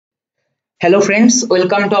Hello friends,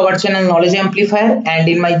 welcome to our channel Knowledge Amplifier, and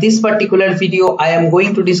in this particular video I am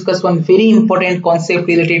going to discuss one very important concept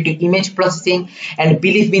related to image processing, and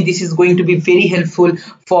believe me, this is going to be very helpful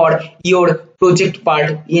for your project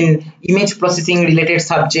part in image processing related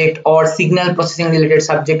subject or signal processing related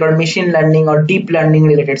subject or machine learning or deep learning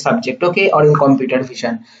related subject, okay, or in computer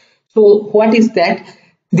vision. So what is that?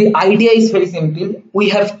 The idea is very simple.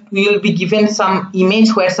 We will be given some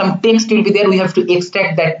image where some text will be there. We have to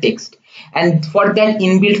extract that text, and for that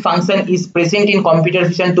inbuilt function is present in computer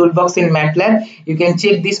vision toolbox in MATLAB. You can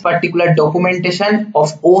check this particular documentation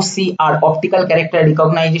of OCR, optical character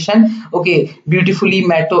recognition. Okay, beautifully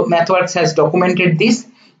MathWorks has documented this.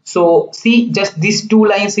 So see, just these two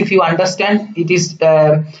lines, if you understand, it is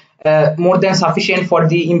more than sufficient for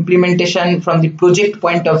the implementation from the project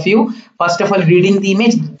point of view. First of all, reading the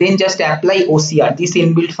image, then just apply OCR, this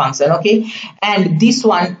inbuilt function, okay. And this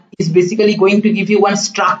one is basically going to give you one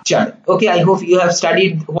structure, okay. I hope you have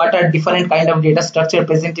studied what are different kind of data structure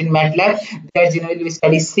present in MATLAB. There generally we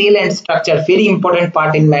study cell and structure, very important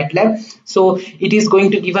part in MATLAB. So it is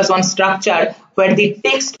going to give us one structure where the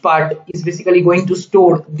text part is basically going to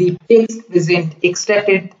store the text present,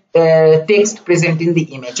 extracted text present in the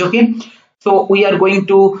image, okay. So we are going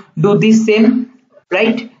to do this same,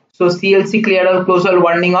 right? So CLC clear all close all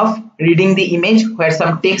warning of reading the image where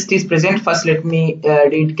some text is present. First let me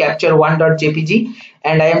read capture one.jpg,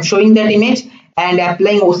 and I am showing that image and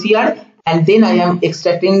applying OCR, and then I am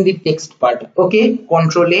extracting the text part, okay.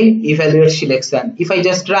 Control A, evaluate selection. If I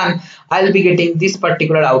just run, I'll be getting this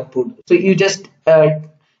particular output. So you just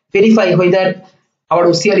verify whether our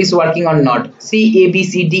OCR is working or not. See, A B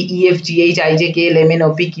C D E F G H I J K L M N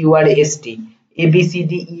O P Q R S T. A B C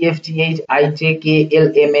D E F G H I J K L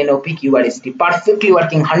M N O P Q R S T. Perfectly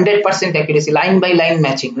working, 100% accuracy, line by line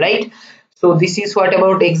matching, right? So this is what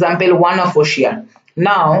about example 1 of OCR.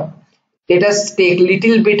 Now let us take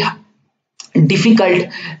little bit difficult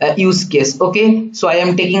use case, okay. So I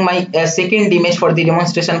am taking my second image for the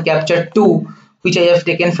demonstration, capture 2, which I have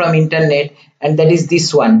taken from internet, and that is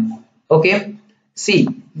this one, okay. See,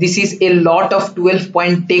 this is a lot of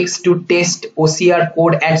 12-point text to test OCR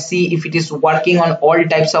code and see if it is working on all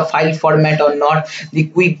types of file format or not. The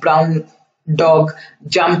quick brown dog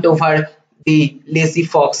jumped over the lazy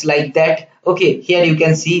fox, like that. Okay, here you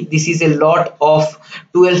can see this is a lot of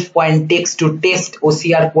 12-point text to test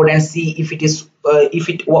OCR code and see if it is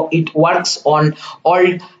it works on all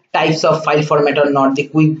types of file format or not. The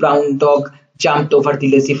quick brown dog jumped over the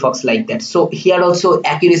lazy fox, like that. So here also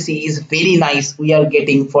accuracy is very nice we are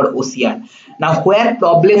getting for OCR. Now where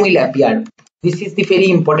problem will appear, this is the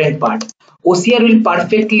very important part. OCR will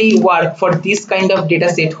perfectly work for this kind of data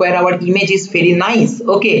set where our image is very nice,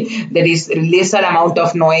 okay. There is lesser amount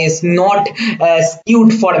of noise, not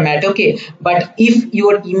skewed format, okay. But if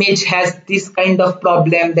your image has this kind of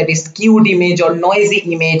problem, that is skewed image or noisy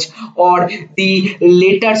image, or the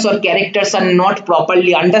letters or characters are not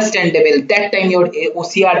properly understandable, that time your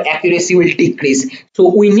OCR accuracy will decrease.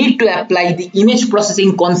 So we need to apply the image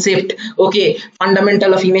processing concept, okay,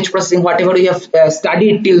 fundamental of image processing, whatever we have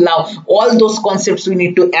studied till now, all those concepts we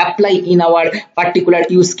need to apply in our particular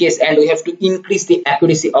use case, and we have to increase the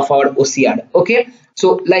accuracy of our OCR, okay.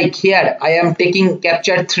 So like here I am taking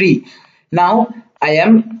capture 3. Now I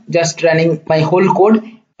am just running my whole code,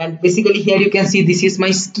 and basically here you can see this is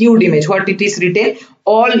my skewed image. What it is written,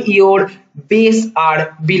 all your base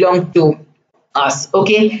are belong to us,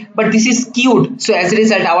 okay, but this is skewed, so as a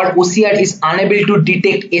result our OCR is unable to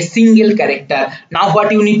detect a single character. Now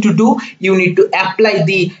what you need to do, you need to apply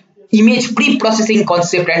the image pre-processing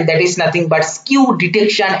concept, and that is nothing but skew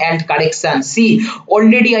detection and correction. See,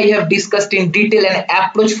 already I have discussed in detail an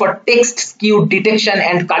approach for text skew detection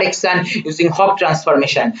and correction using Hawk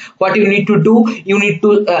transformation. What you need to do, you need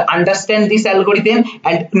to understand this algorithm,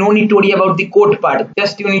 and no need to worry about the code part.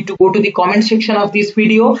 Just you need to go to the comment section of this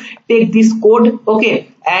video, take this code,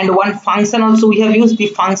 okay. And one function also we have used, the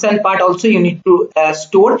function part also you need to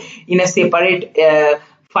store in a separate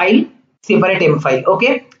file, separate M file,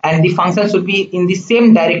 okay, and the function should be in the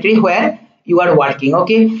same directory where you are working,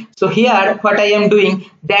 okay. So here what I am doing,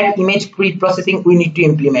 that image pre-processing we need to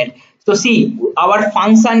implement. So see, our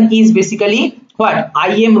function is basically what,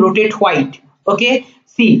 im rotate white, okay.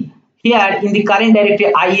 See here in the current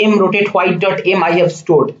directory im rotate white.m I have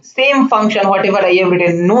stored same function, whatever I have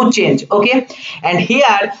written, no change, okay. And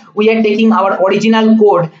here we are taking our original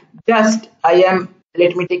code, just I am,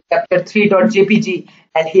 let me take capture 3.jpg,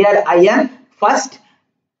 and here I am first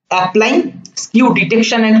applying skew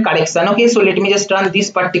detection and correction, okay. So let me just run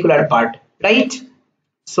this particular part, right.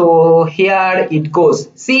 So here it goes.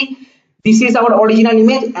 See, this is our original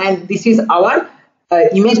image and this is our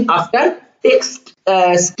image after text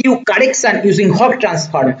skew correction using hot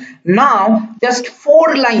transform. Now just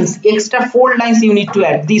 4 lines, extra 4 lines you need to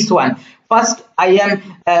add. This one first, I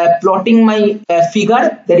am plotting my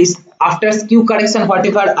figure, that is after skew correction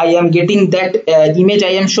whatever I am getting, that image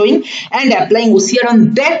I am showing, and applying OCR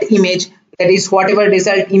on that image, that is whatever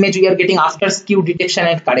result image we are getting after skew detection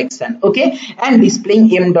and correction. Okay, and displaying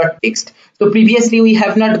m.Text. So previously we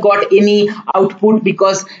have not got any output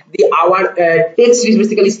because our text is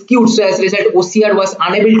basically skewed, so as a result OCR was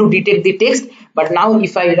unable to detect the text. But now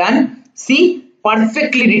if I run, see,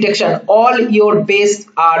 perfectly detection, all your base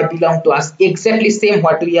are belong to us, exactly same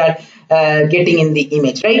what we are getting in the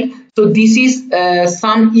image, right? So this is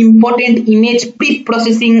some important image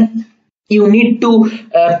pre-processing you need to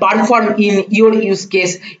perform in your use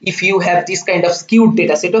case if you have this kind of skewed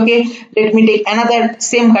data set. Okay, let me take another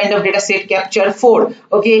same kind of data set, capture 4.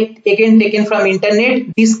 Okay, again taken from internet,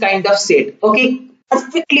 this kind of set. Okay,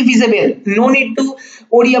 perfectly visible, no need to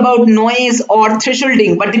worry about noise or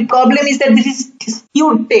thresholding, but the problem is that this is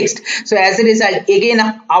skewed text, so as a result again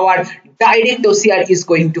our direct OCR is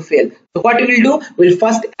going to fail. So what we will do, we'll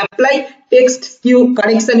first apply text skew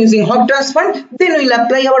correction using hot transform, then we'll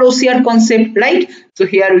apply our OCR concept, right? So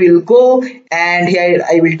here we will go, and here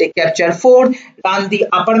I will take capture 4, run the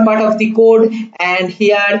upper part of the code, and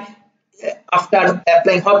here after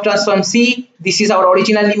applying hot transform, see, this is our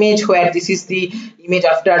original image where this is the image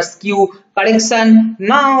after skew correction.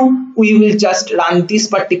 Now we will just run this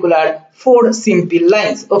particular 4 simple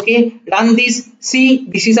lines. Okay, run this, see,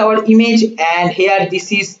 this is our image, and here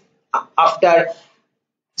this is after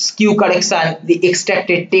skew correction the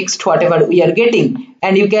extracted text whatever we are getting,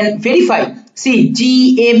 and you can verify. See,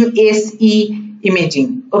 GMSE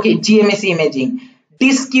imaging. Okay, GMSE imaging.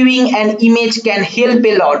 Deskewing an image can help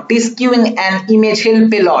a lot. Deskewing an image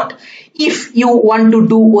help a lot. If you want to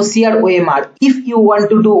do OCR OMR,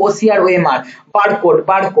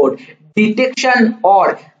 barcode detection,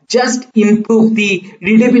 or just improve the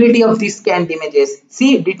readability of these scanned images.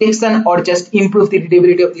 See, detection or just improve the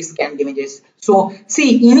readability of these scanned images. So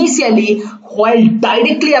see, initially while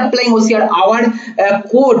directly applying OCR, our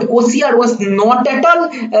code OCR was not at all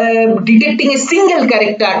detecting a single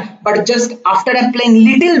character, but just after applying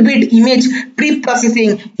little bit image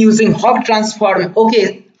pre-processing using hot transform,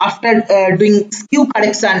 okay, after doing skew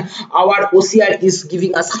correction, our OCR is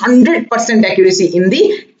giving us 100% accuracy in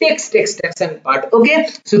the text extraction part. Okay,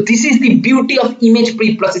 so this is the beauty of image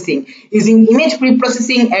pre-processing. Using image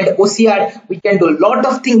pre-processing and OCR, we can do a lot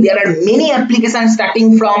of things. There are many applications,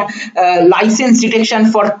 starting from license detection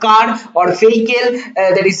for car or vehicle,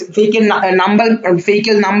 that is vehicle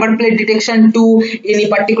number plate detection, to any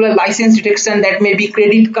particular license detection, that may be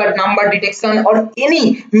credit card number detection, or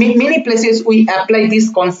many places we apply this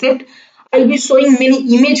concept. I'll be showing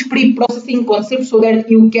many image pre-processing concepts so that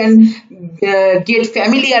you can get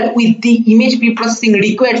familiar with the image pre-processing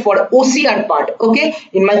required for OCR part, okay,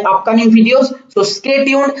 in my upcoming videos. So stay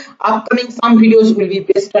tuned, upcoming some videos will be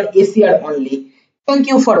based on OCR only. Thank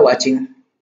you for watching.